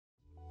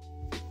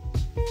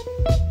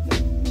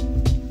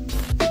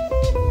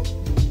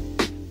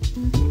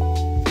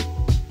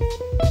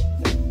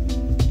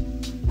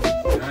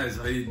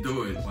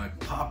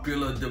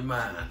popular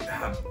demand, I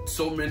have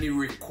so many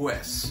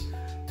requests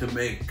to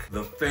make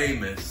the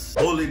famous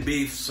bully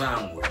beef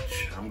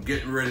sandwich. I'm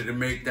getting ready to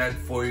make that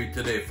for you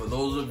today. For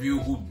those of you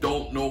who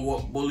don't know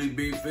what bully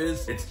beef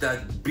is, it's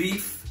that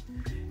beef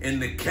in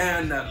the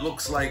can that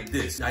looks like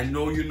this. I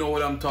know you know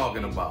what I'm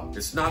talking about.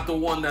 It's not the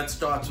one that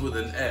starts with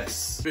an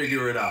S.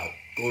 Figure it out.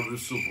 Go to the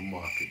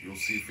supermarket. You'll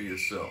see for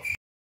yourself.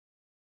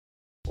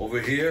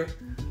 Over here,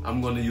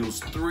 I'm gonna use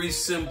 3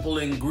 simple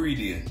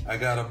ingredients. I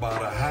got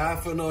about a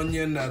half an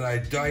onion that I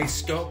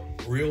diced up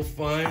real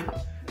fine.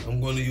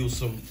 I'm gonna use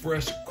some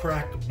fresh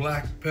cracked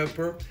black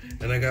pepper,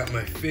 and I got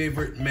my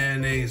favorite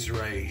mayonnaise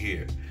right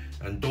here.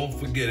 And don't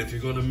forget, if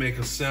you're gonna make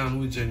a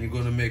sandwich and you're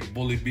gonna make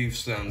bully beef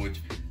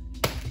sandwich,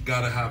 you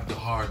gotta have the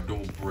hard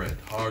dough bread.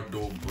 Hard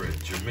dough bread,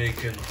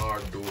 Jamaican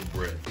hard dough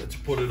bread. Let's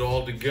put it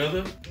all together,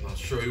 and I'll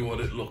show you what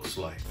it looks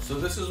like. So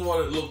this is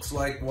what it looks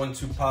like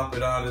once you pop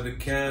it out of the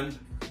can.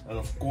 And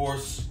of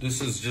course,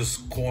 this is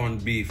just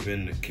corned beef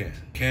in the can.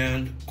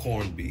 Canned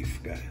corned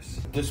beef, guys.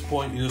 At this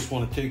point, you just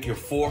wanna take your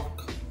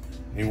fork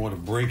and you want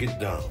to break it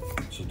down.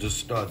 So just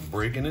start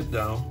breaking it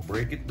down,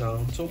 break it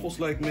down. It's almost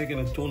like making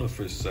a tuna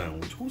fish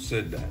sandwich. Who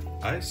said that?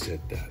 I said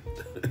that.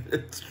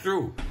 It's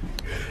true.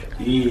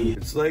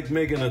 It's like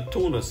making a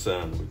tuna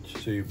sandwich.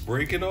 So you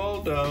break it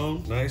all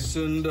down, nice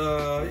and,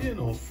 you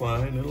know,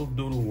 fine. It'll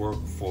do the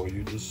work for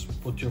you.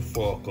 Just put your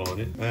fork on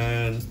it.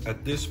 And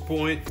at this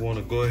point, you want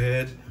to go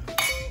ahead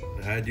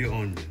and add your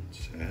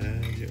onions.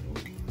 Add your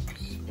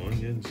onions.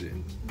 Onions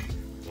in.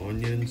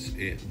 Onions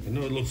in. I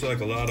know it looks like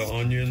a lot of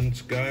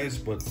onions, guys,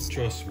 but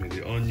trust me,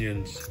 the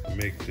onions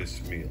make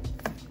this meal.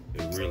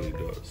 It really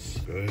does.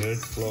 Go ahead,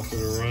 fluff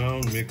it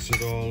around, mix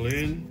it all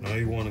in. Now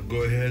you want to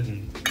go ahead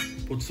and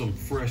put some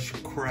fresh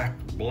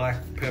cracked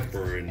black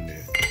pepper in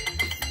there.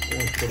 I'm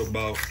gonna put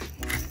about,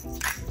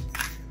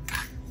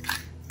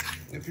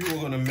 if you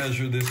were gonna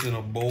measure this in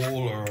a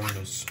bowl or in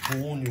a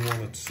spoon, you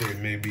want to say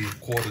maybe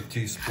 1/4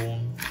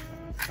 teaspoon.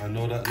 I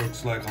know that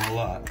looks like a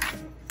lot.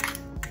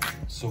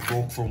 So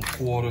go from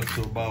 1/4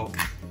 to about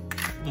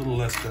a little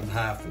less than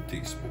 1/2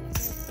 teaspoon.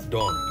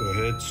 Done. Go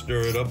ahead,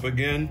 stir it up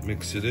again,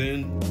 mix it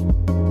in.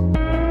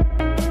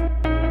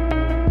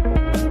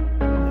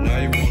 Now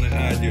you want to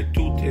add your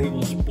 2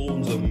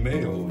 tablespoons of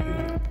mayo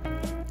here.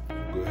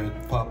 Go ahead,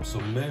 pop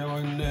some mayo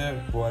in there.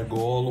 Before I go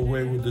all the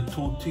way with the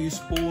 2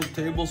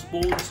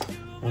 tablespoons,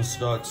 I'm gonna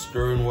start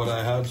stirring what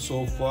I have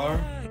so far.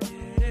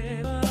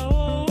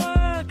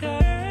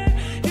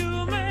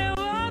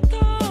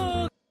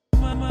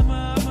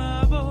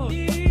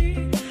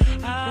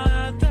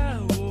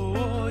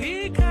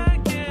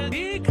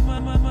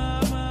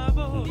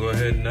 Go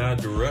ahead and add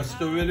the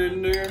rest of it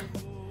in there.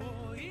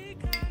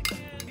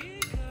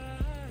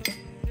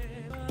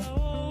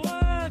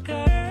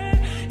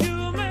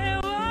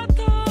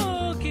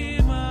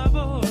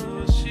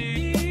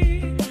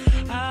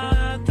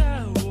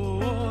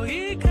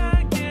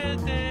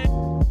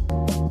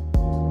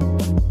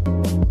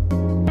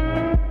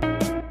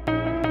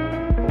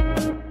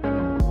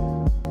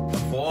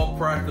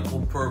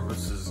 Practical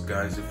purposes,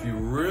 guys, if you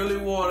really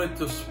wanted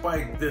to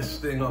spike this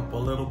thing up a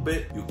little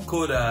bit, you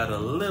could add a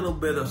little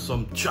bit of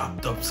some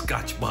chopped up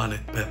Scotch bonnet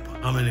pepper.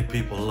 How many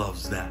people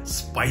loves that?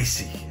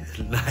 Spicy,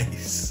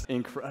 nice.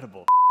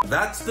 Incredible.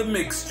 That's the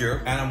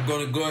mixture, and I'm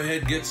gonna go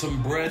ahead, get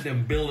some bread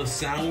and build a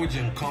sandwich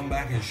and come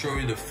back and show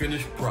you the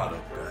finished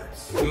product,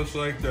 guys. Just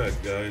like that,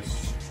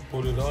 guys.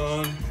 Put it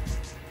on.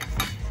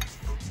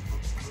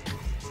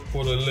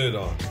 Put a lid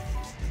on.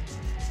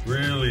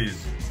 Real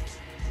easy.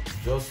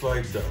 Just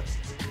like that.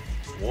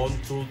 1,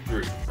 2,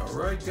 3. All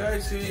right,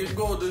 guys, here you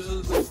go. This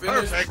is the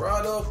finished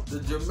product. The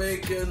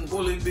Jamaican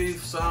bully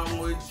beef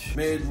sandwich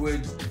made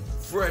with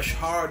fresh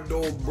hard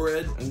dough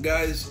bread. And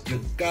guys,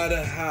 you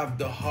gotta have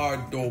the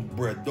hard dough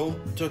bread.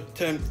 Don't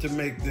attempt to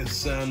make this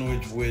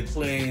sandwich with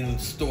plain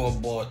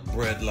store-bought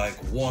bread like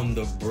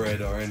Wonder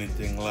Bread or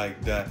anything like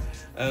that.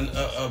 And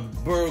a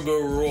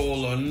burger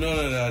roll or none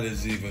of that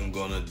is even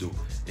gonna do.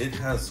 It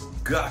has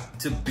got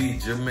to be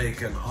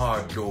Jamaican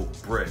hard dough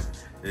bread.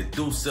 They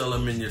do sell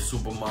them in your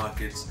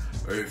supermarkets,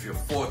 or if you're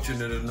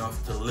fortunate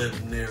enough to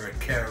live near a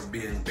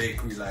Caribbean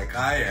bakery like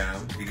I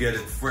am, you get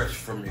it fresh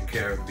from your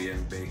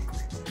Caribbean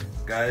bakery.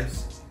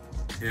 Guys,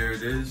 here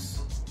it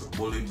is, the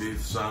bully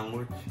beef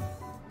sandwich.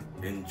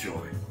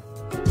 Enjoy.